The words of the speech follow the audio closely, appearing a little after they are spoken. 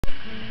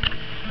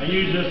I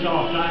use this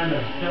all the time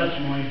as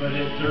testimony, but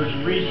there's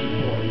a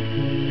reason for it.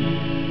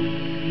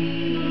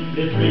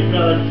 It's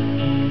because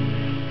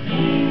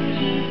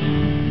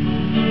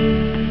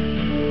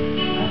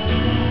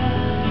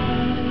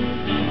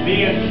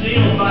being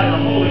sealed by the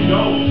Holy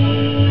Ghost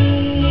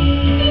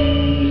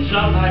is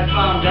something I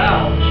found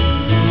out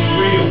is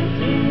real.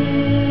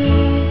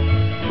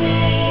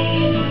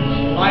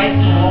 It's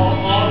life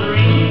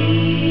altering,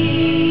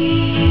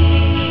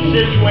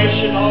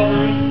 situation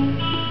altering.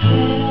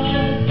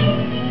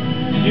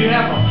 You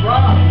have a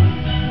problem.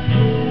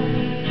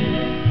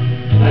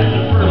 That's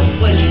the first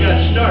place you got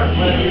to start,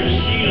 whether you're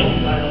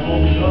sealed by the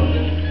Holy Ghost.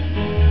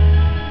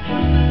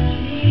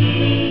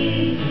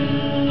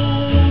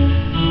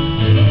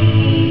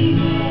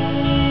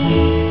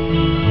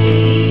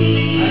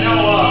 I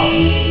know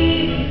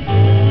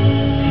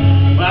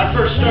when I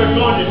first started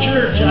going to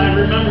church, I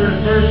remember the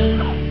verse,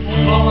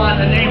 call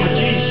on the name of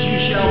Jesus, you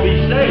shall be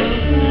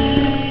saved.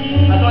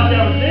 I thought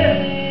that was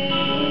it.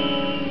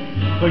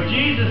 But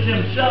Jesus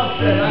himself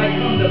said, I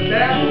come to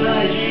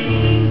baptize you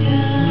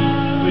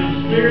with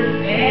the Spirit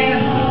and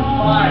with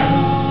fire.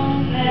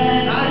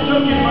 And I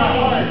took in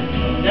my heart,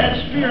 that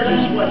Spirit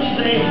is what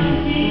saved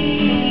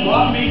me,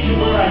 brought me to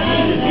where I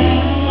need to be.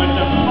 But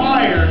the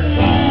fire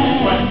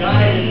is what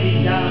guided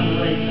me down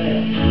the right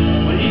path.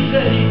 When he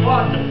said he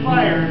brought the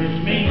fire,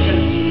 it's me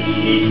because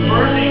he's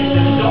burning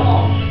the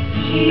dog.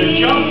 The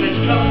junk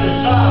that's coming to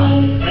the top,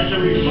 as the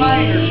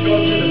refiners go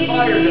to the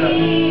fire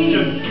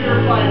to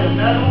purify the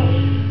metal.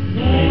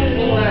 They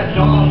pull that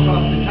dog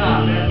off the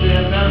top. After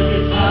that metal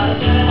gets hot,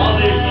 all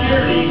the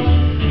impurities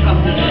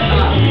come to the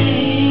top.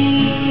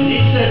 And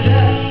he said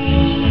that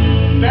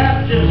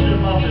baptism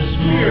of the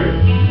Spirit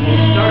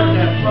will start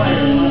that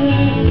fire.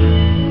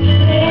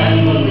 That's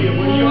what we,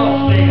 would you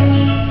all stand?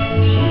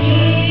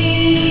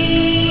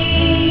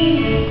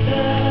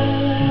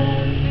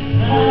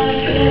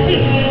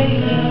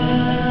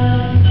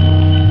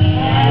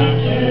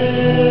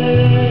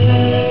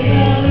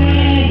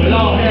 With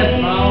all heads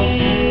bowed.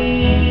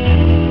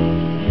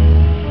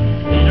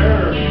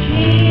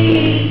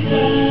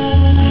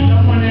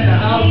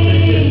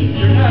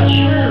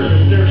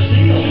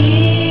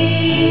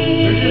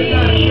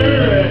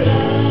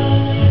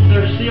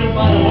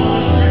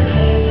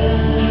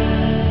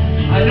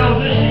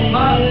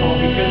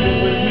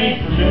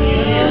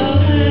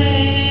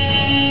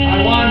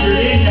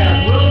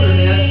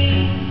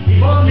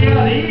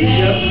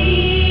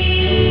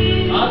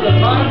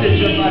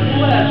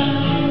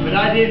 But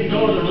I didn't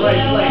go to the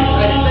right place.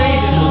 I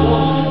stayed in the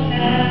wilderness.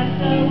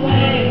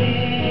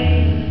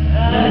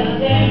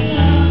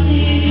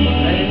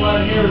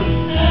 Anyone here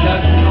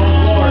doesn't know the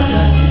Lord,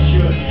 yes, you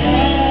should.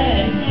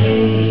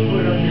 Just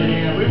put up your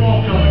hand. We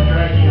won't come and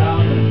drag you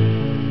out.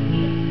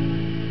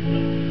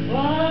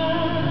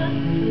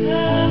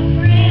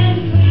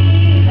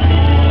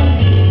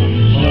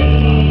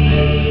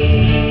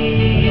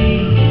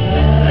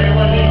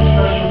 Anyone need a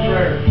special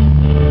prayer?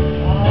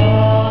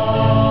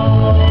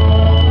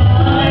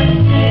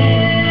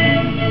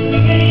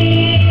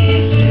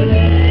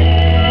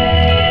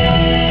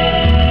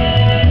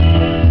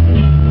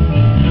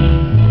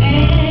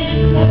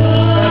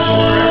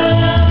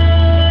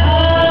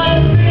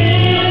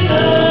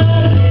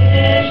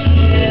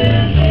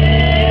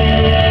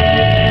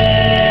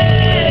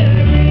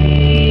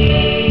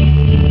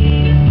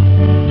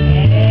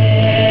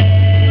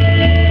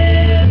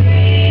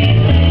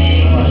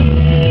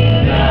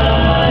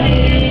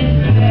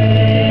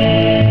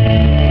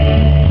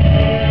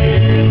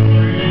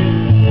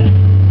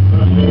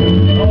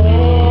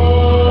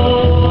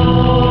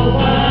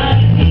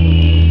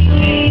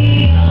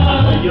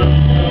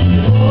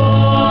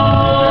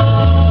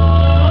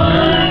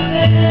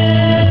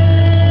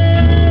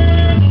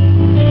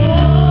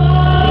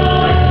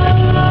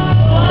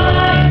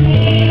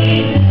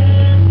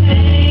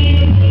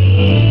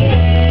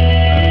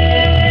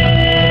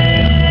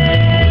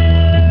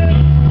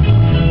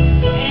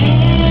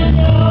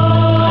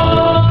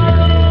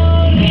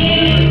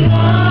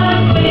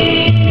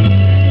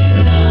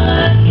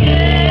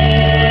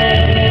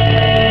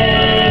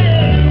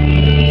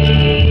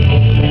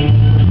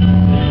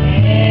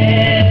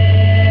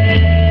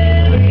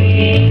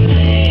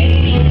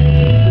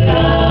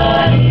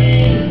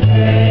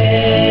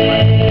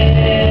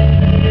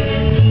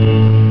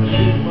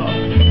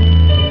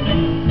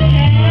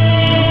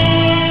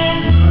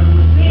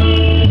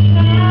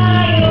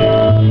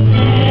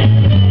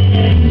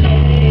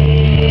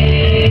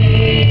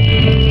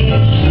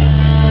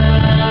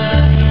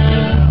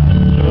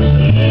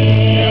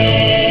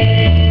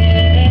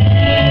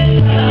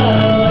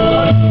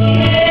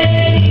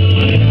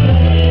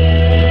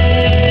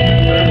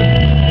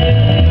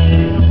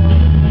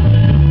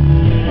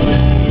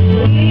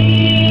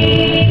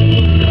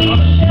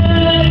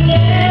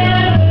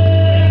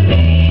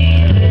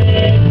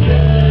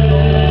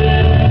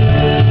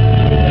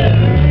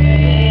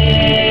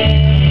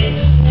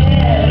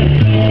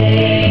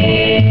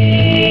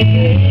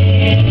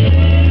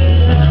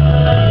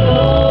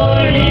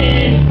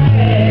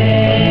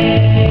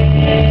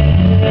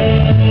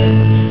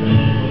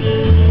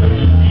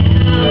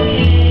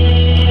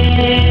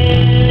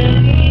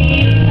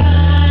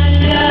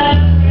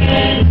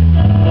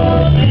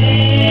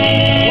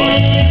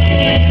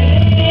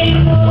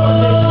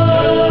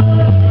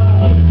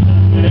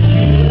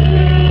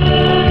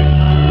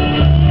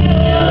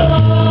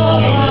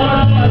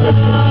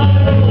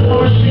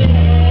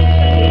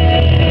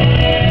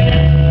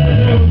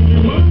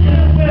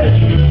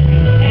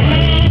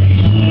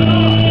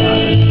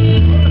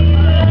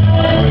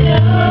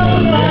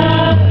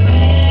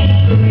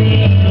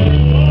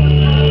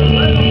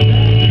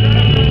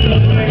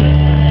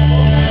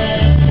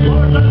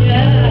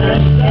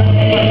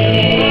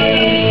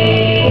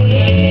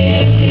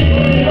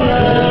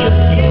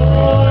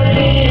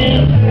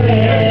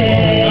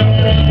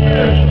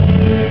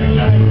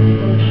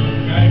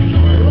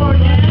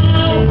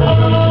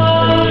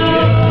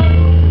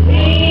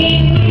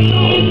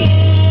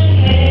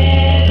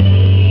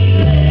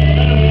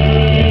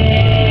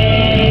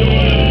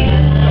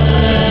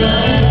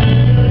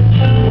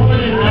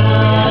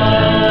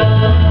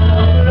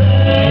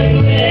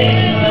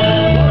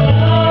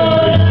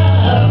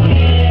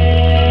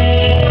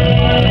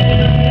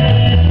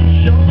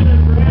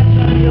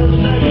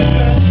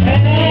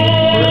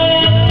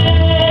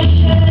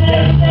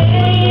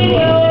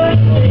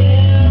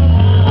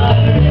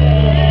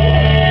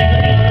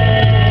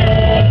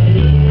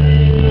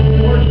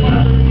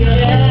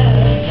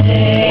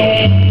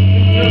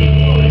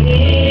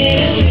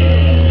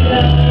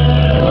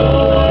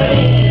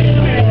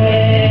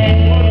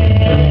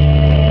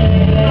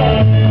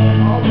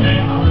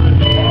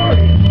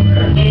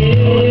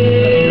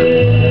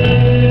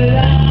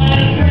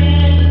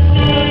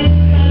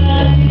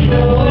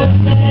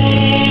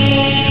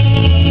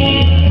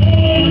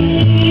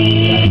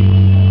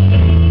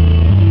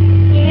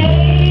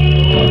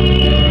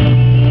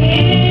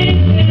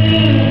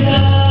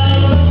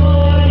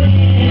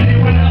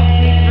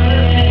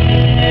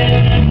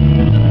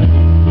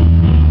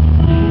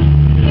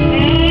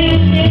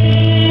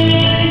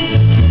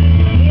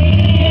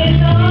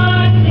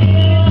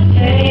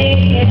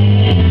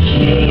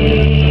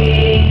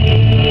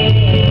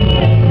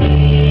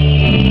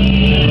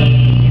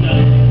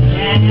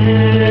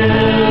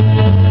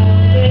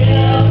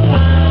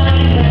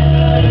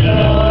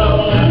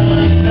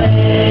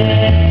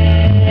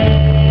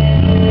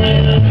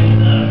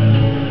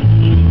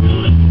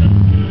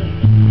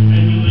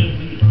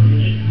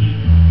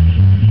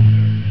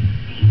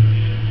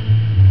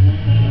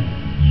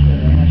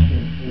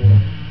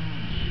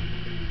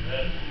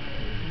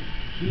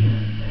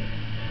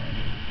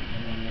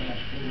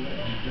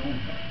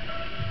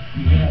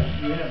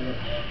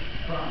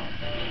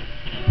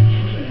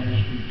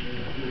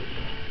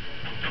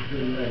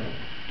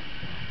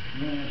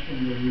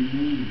 and to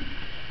remove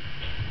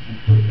and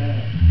put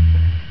back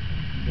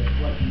the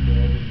flesh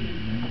that is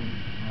removed.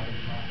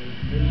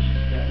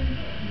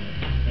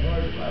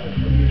 Lord, Father,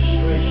 for your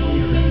stripes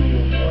we are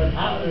healed. Lord,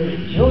 Father,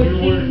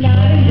 Rejoicing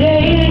night and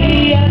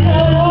day as I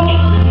walk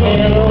the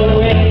narrow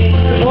way,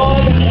 for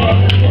the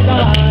hand of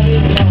God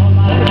is all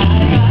my life.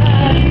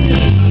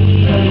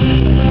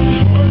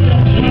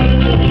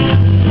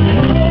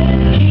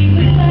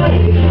 Jesus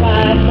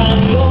satisfies my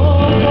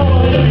soul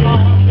for the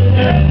comfort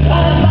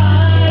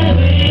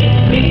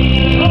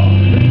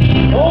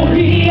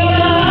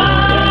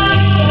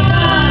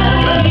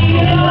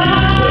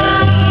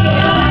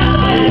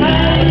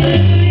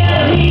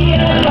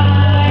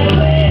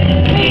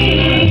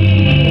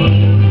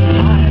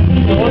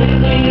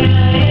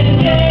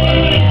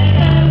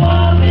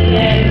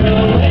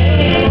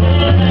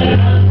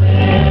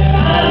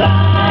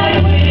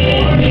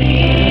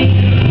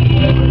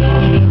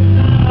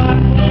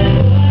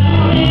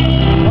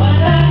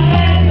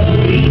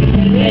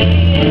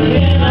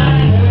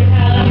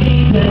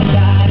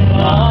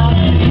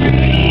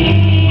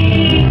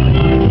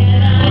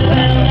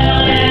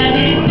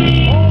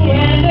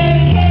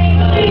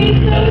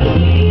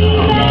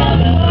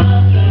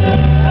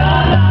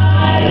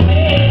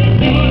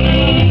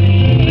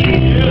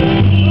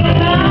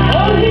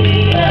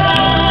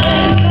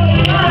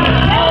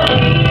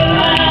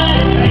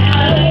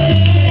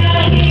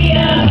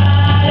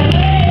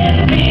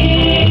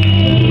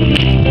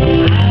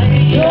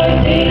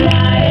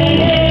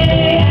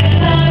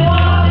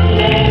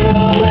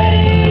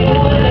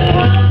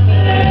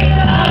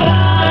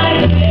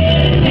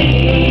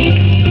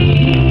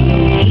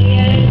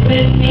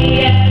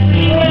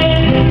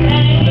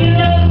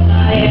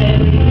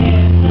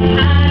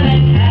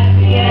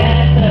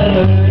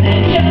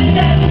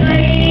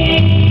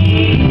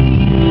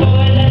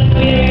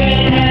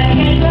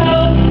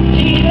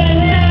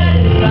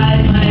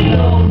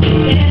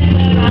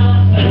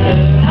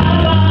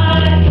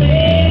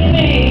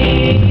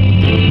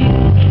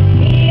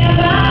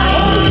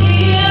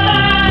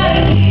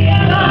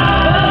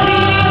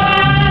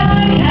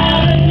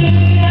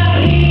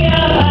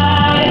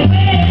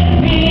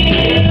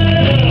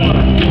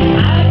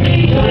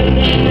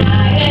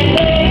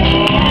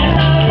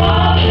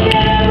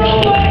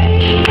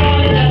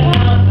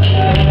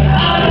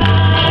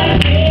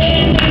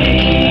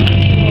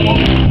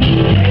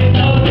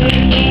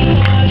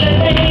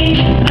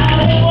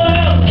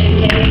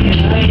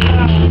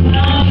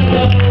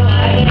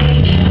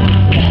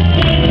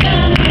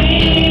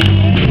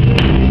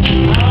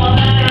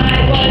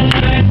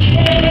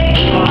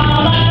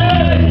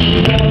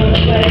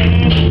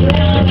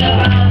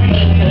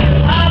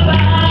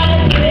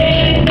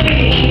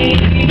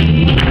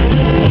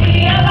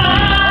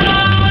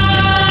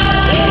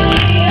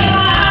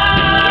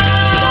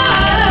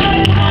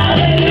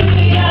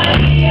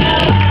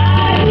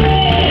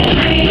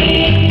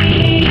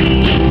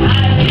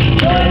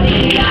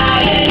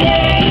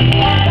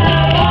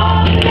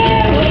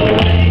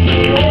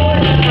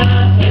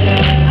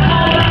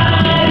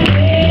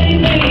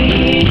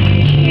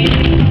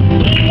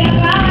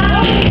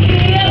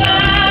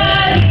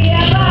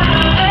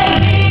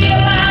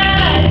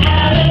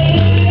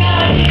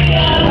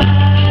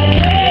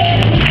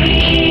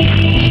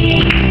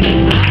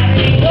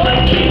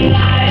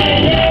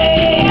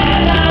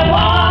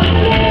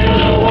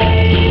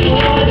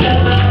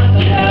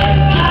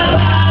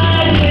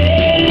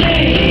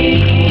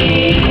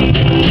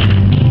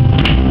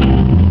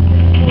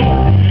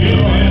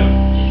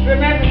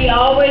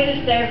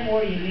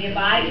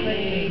abide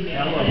with me.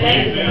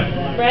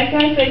 Oh, Brad,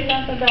 can I say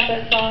something about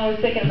that song? I was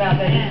thinking about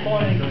that this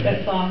morning,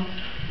 that song.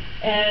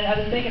 And I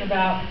was thinking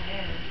about,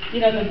 you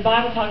know, the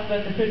Bible talks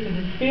about the fruits of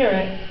the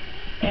Spirit,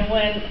 and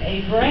when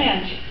a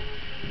branch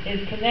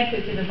is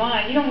connected to the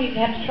vine, you don't even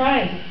have to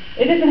try it.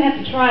 It doesn't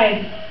have to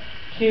try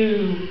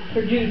to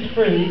produce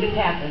fruit. It just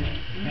happens.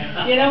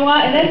 You know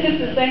what? And that's just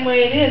the same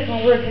way it is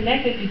when we're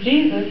connected to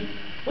Jesus.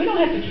 We don't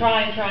have to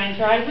try and try and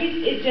try.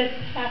 It just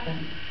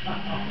happens.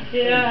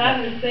 You know,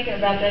 I was just thinking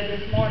about that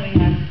this morning.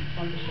 I just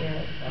wanted to share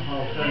it.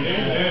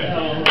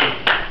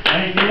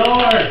 Thank you,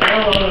 Lord.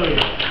 Hallelujah.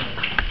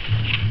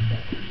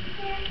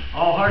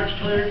 All hearts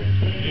clear?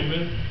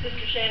 Amen.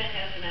 Sister Shannon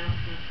has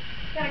announcements.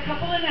 Got a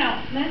couple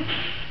announcements.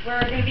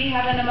 We're going to be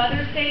having a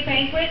Mother's Day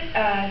banquet.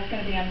 It's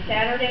going to be on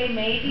Saturday,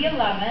 May the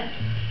 11th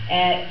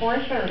at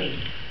 4:30.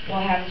 We'll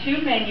have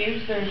two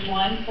menus. There's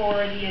one for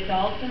the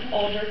adults and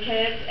older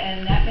kids,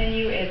 and that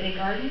menu is a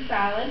garden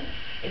salad,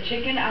 a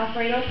chicken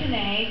Alfredo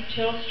penne,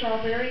 chilled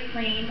strawberry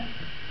cream,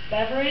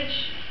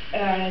 beverage,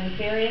 and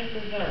various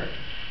desserts.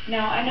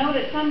 Now, I know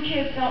that some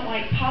kids don't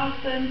like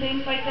pasta and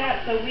things like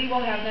that, so we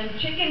will have them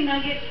chicken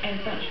nuggets and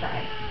french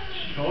fries.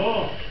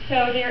 Cool.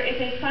 So there is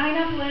a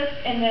sign-up list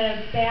in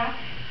the back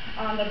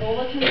on the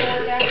bulletin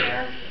board back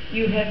there.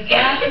 You have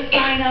got to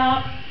sign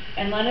up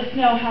and let us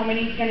know how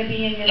many is going to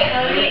be in your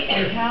party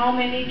and how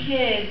many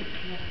kids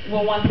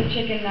will want the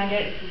chicken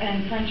nuggets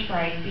and french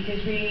fries,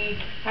 because we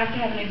have to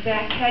have an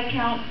exact head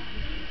count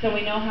so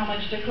we know how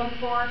much to cook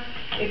for.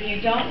 If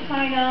you don't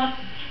sign up,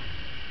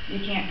 you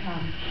can't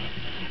come.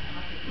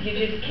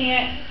 You just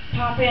can't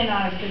pop in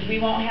on us because we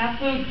won't have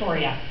food for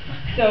you.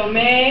 So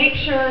make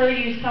sure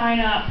you sign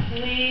up.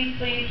 Please,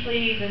 please,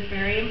 please. It's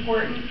very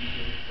important.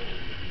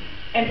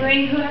 And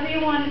bring whoever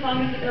you want as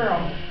long as a girl.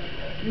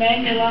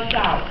 Men, you're left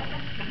out.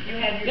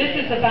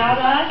 This is about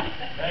us.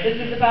 This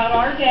is about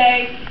our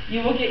day.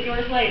 You will get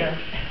yours later.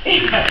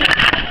 This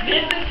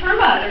is for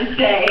Mother's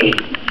Day.